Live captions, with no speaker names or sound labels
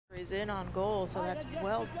is in on goal, so that's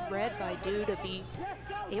well read by Du to be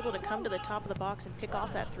able to come to the top of the box and pick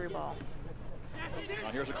off that through ball.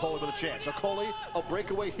 Now here's Okoli with a chance. Okoli, a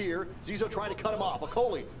breakaway here. Zizo trying to cut him off.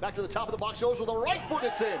 Okoli back to the top of the box, goes with a right foot,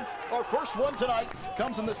 it's in. Our first one tonight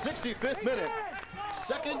comes in the 65th minute.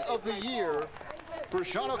 Second of the year for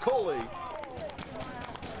Sean Okoli.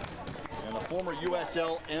 And the former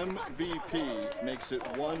USL MVP makes it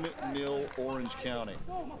 1-0 Orange County.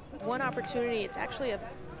 One opportunity, it's actually a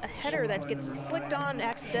header that gets flicked on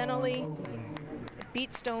accidentally.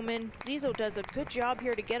 Beats Stoneman. Zizo does a good job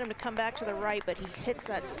here to get him to come back to the right, but he hits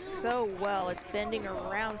that so well. It's bending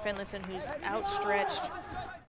around Finlayson, who's outstretched.